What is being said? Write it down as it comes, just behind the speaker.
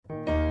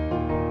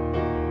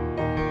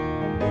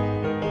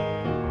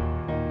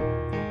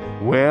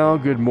Well,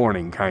 good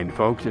morning, kind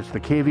folks. It's the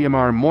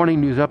KVMR Morning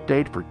News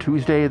Update for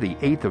Tuesday, the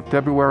 8th of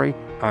February.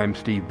 I'm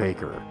Steve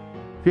Baker.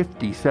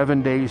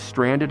 57 days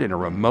stranded in a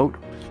remote,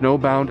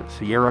 snowbound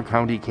Sierra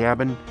County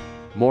cabin.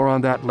 More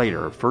on that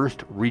later.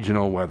 First,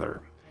 regional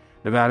weather.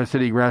 Nevada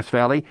City, Grass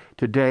Valley,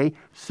 today,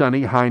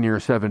 sunny, high near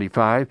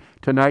 75.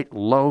 Tonight,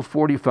 low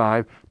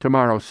 45.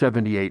 Tomorrow,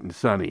 78 and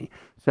sunny.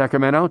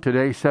 Sacramento,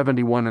 today,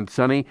 71 and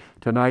sunny.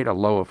 Tonight, a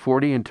low of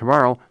 40. And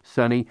tomorrow,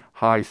 sunny,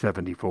 high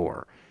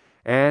 74.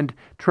 And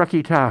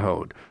Truckee,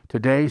 Tahoe,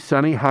 today,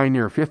 sunny, high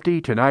near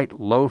 50. Tonight,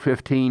 low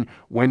 15.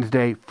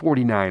 Wednesday,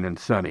 49 and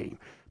sunny.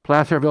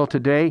 Placerville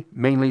today,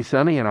 mainly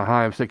sunny and a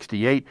high of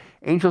 68.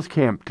 Angels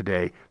Camp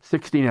today,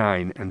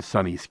 69 and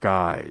sunny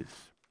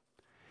skies.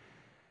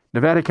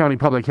 Nevada County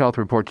Public Health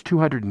reports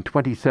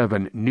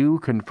 227 new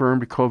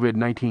confirmed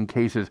COVID-19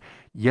 cases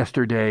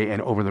yesterday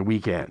and over the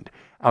weekend.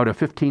 Out of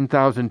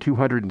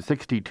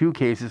 15,262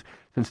 cases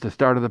since the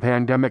start of the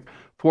pandemic,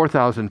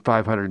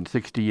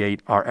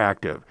 4,568 are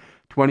active.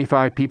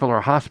 25 people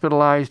are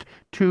hospitalized,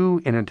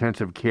 2 in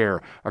intensive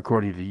care,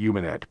 according to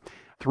UManet.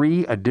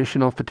 3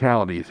 additional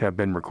fatalities have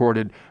been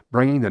recorded,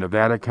 bringing the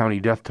Nevada County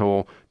death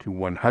toll to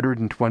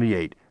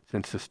 128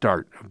 since the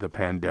start of the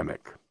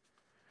pandemic.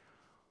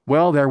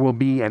 Well, there will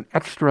be an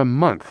extra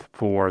month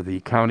for the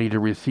county to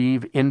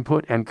receive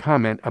input and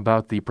comment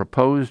about the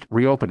proposed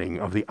reopening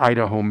of the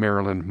Idaho,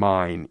 Maryland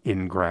mine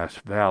in Grass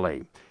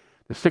Valley.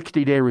 The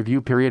 60-day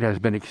review period has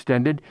been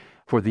extended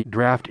for the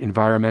draft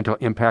environmental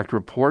impact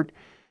report.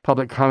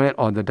 Public comment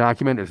on the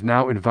document is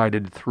now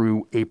invited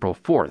through April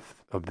 4th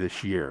of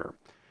this year.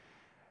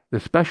 The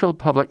special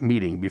public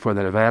meeting before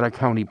the Nevada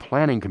County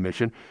Planning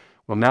Commission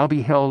will now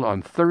be held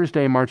on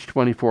Thursday, March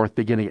 24th,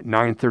 beginning at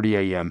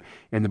 9:30 a.m.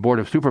 in the Board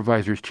of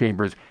Supervisors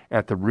chambers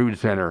at the Rood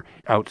Center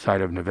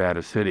outside of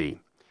Nevada City.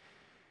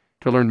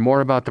 To learn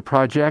more about the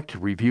project,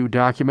 review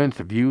documents,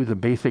 view the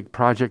basic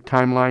project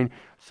timeline,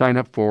 sign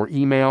up for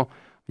email,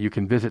 you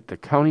can visit the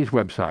county's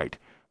website,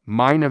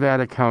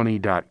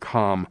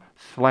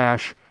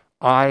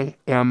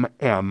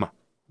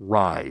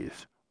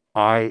 mynevadacounty.com/IMMRISE.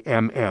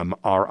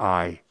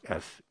 IMMRISE.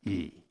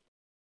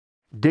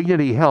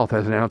 Dignity Health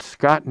has announced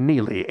Scott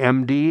Neely,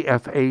 MD,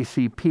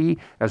 FACP,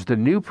 as the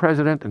new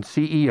president and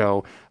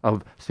CEO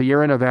of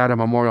Sierra Nevada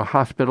Memorial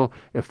Hospital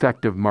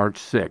effective March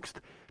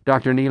 6th.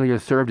 Dr. Neely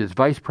has served as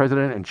Vice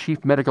President and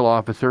Chief Medical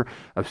Officer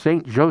of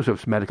St.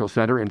 Joseph's Medical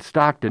Center in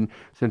Stockton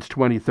since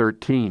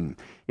 2013.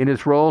 In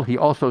his role, he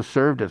also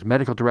served as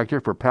Medical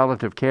Director for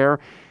Palliative Care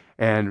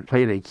and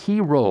played a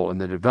key role in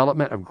the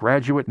development of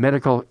graduate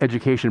medical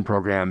education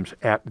programs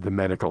at the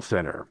medical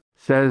center.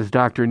 Says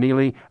Dr.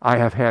 Neely, I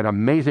have had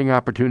amazing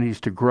opportunities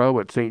to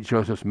grow at St.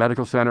 Joseph's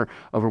Medical Center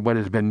over what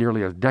has been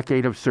nearly a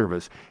decade of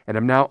service, and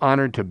am now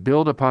honored to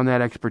build upon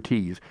that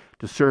expertise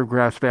to serve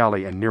Grass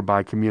Valley and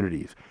nearby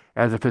communities.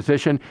 As a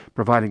physician,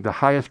 providing the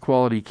highest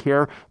quality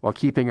care while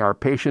keeping our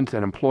patients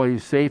and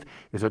employees safe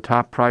is a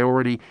top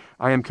priority.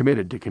 I am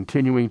committed to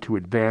continuing to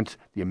advance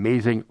the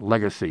amazing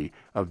legacy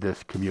of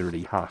this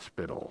community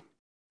hospital.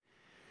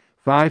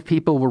 5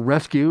 people were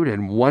rescued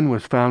and 1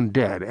 was found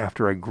dead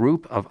after a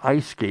group of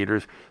ice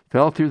skaters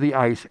fell through the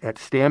ice at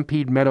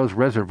Stampede Meadows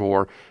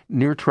Reservoir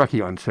near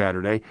Truckee on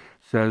Saturday,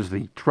 says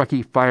the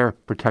Truckee Fire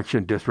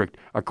Protection District,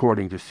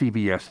 according to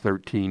CBS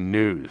 13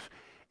 News.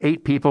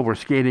 8 people were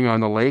skating on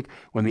the lake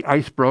when the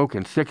ice broke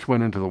and 6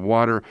 went into the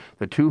water.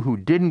 The 2 who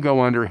didn't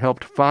go under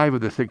helped 5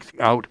 of the 6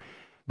 out,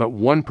 but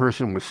 1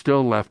 person was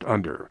still left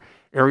under.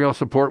 Aerial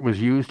support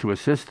was used to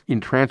assist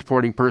in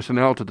transporting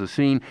personnel to the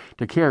scene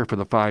to care for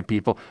the 5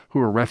 people who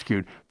were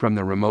rescued from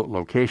the remote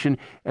location,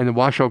 and the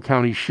Washoe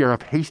County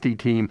Sheriff Hasty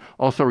team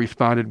also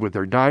responded with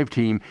their dive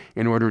team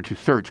in order to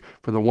search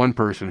for the 1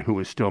 person who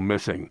was still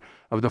missing.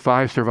 Of the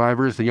 5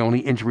 survivors, the only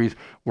injuries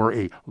were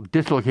a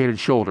dislocated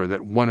shoulder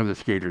that 1 of the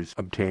skaters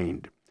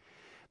obtained.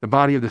 The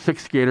body of the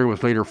 6th skater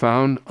was later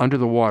found under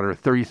the water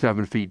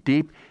 37 feet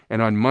deep, and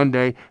on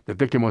Monday, the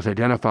victim was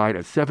identified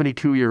as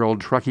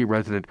 72-year-old Truckee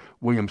resident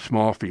William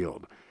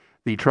Smallfield.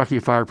 The Truckee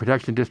Fire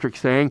Protection District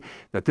saying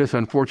that this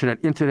unfortunate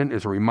incident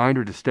is a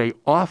reminder to stay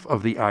off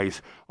of the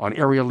ice on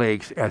area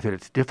lakes, as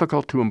it's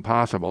difficult to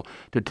impossible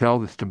to tell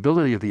the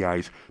stability of the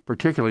ice,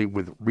 particularly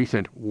with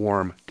recent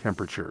warm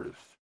temperatures.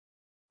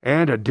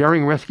 And a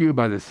daring rescue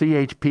by the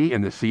CHP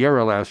in the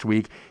Sierra last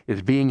week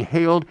is being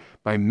hailed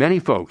by many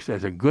folks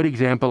as a good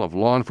example of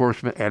law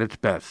enforcement at its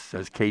best,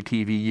 says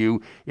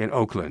KTVU in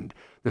Oakland.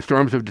 The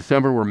storms of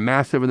December were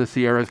massive in the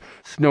Sierras,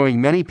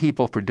 snowing many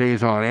people for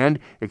days on end,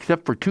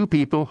 except for 2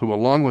 people who,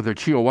 along with their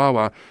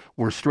Chihuahua,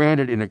 were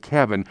stranded in a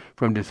cabin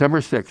from December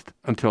 6th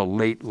until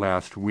late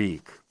last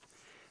week.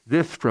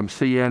 This from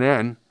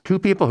CNN. 2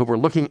 people who were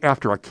looking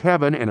after a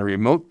cabin in a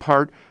remote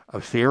part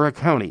of Sierra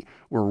County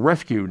were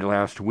rescued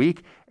last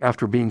week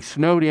after being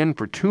snowed in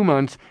for 2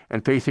 months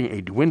and facing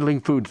a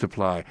dwindling food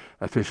supply,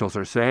 officials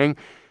are saying.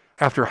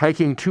 After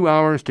hiking 2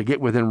 hours to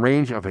get within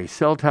range of a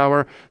cell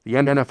tower, the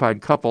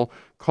unidentified couple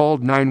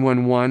called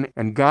 911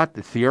 and got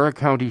the Sierra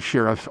County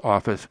Sheriff's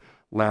Office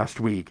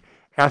last week,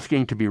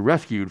 asking to be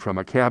rescued from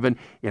a cabin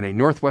in a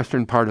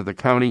northwestern part of the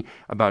county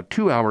about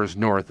 2 hours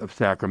north of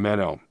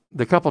Sacramento.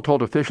 The couple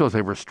told officials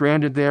they were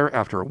stranded there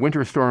after a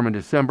winter storm in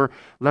December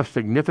left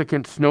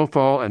significant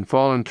snowfall and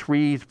fallen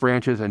trees,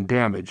 branches, and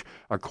damage,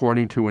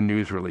 according to a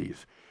news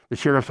release. The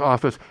sheriff's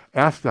office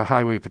asked the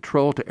highway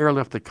patrol to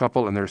airlift the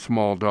couple and their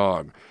small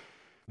dog.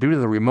 Due to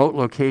the remote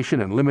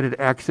location and limited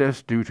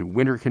access due to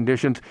winter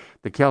conditions,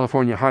 the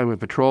California Highway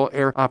Patrol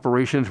air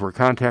operations were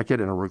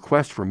contacted and a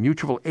request for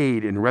mutual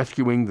aid in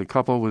rescuing the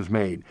couple was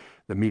made.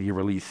 The media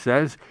release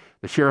says.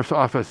 The sheriff's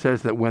office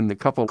says that when the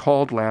couple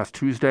called last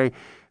Tuesday,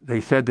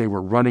 they said they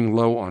were running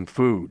low on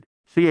food.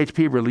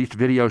 CHP released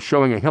video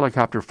showing a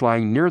helicopter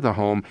flying near the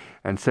home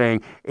and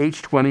saying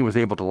H-20 was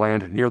able to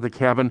land near the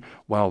cabin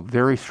while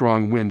very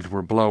strong winds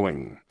were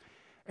blowing.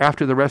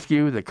 After the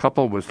rescue, the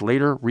couple was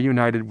later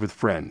reunited with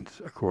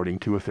friends, according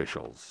to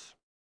officials.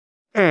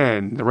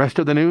 And the rest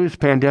of the news,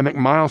 pandemic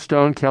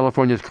milestone,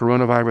 California's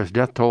coronavirus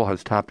death toll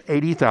has topped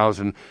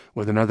 80,000,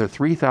 with another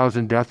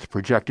 3,000 deaths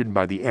projected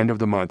by the end of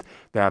the month,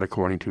 that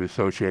according to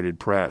Associated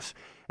Press.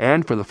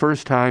 And for the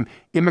first time,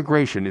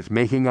 immigration is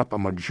making up a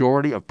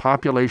majority of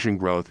population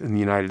growth in the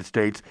United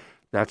States.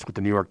 That's what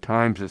the New York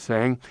Times is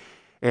saying.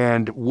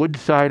 And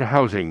Woodside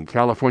Housing,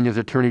 California's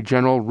Attorney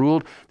General,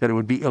 ruled that it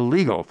would be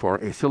illegal for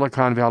a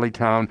Silicon Valley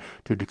town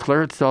to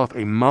declare itself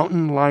a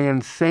mountain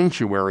lion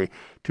sanctuary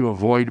to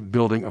avoid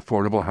building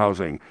affordable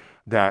housing.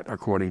 That,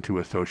 according to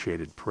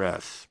Associated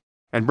Press.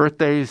 And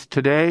birthdays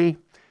today,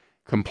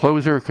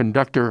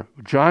 composer-conductor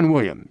John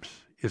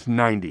Williams is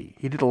 90.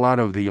 He did a lot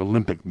of the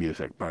Olympic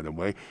music, by the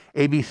way.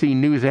 ABC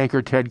News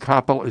anchor Ted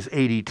Koppel is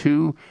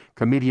 82.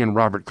 Comedian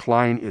Robert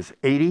Klein is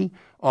 80.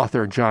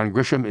 Author John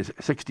Grisham is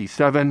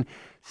 67.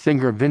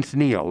 Singer Vince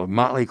Neil of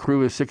Motley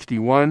Crue is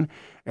 61.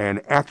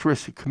 And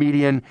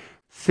actress-comedian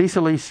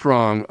Cecily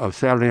Strong of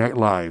Saturday Night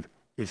Live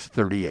is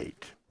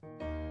 38.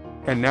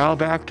 And now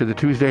back to the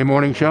Tuesday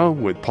Morning Show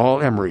with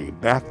Paul Emery,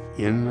 back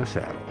in the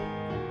saddle.